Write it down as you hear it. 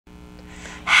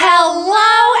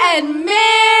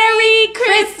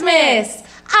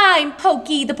I'm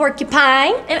Pokey the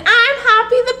Porcupine. And I'm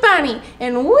Hoppy the Bunny.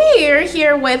 And we're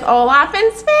here with Olaf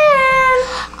and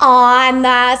Sven. On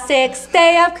the 6th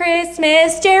day of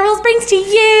Christmas, Jerrols brings to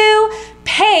you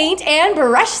paint and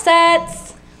brush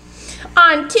sets.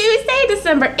 On Tuesday,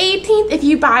 December 18th, if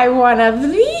you buy one of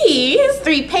these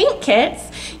 3 paint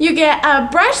kits, you get a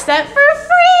brush set for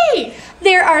free.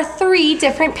 There are 3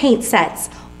 different paint sets: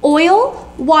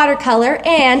 oil, watercolor,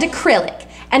 and acrylic.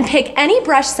 And pick any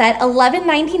brush set,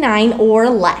 $11.99 or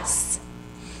less.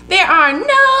 There are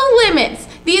no limits.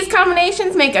 These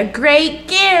combinations make a great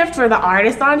gift for the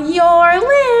artist on your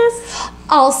list.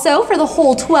 Also, for the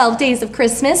whole 12 days of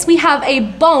Christmas, we have a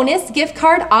bonus gift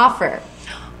card offer.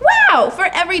 Wow! For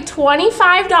every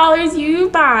 $25 you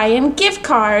buy in gift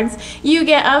cards, you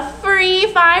get a free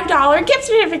 $5 gift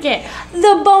certificate.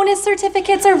 The bonus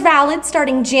certificates are valid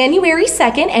starting January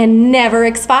 2nd and never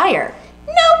expire.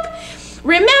 Nope!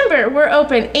 Remember, we're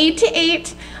open 8 to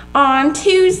 8 on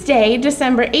Tuesday,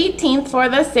 December 18th for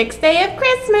the 6th day of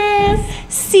Christmas.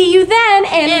 See you then,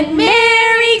 and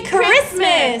Merry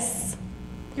Christmas!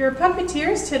 Your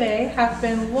puppeteers today have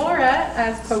been Laura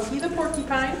as Pokey the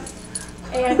Porcupine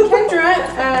and Kendra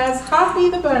as Hoppy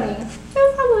the Bunny.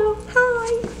 Hello. Hi.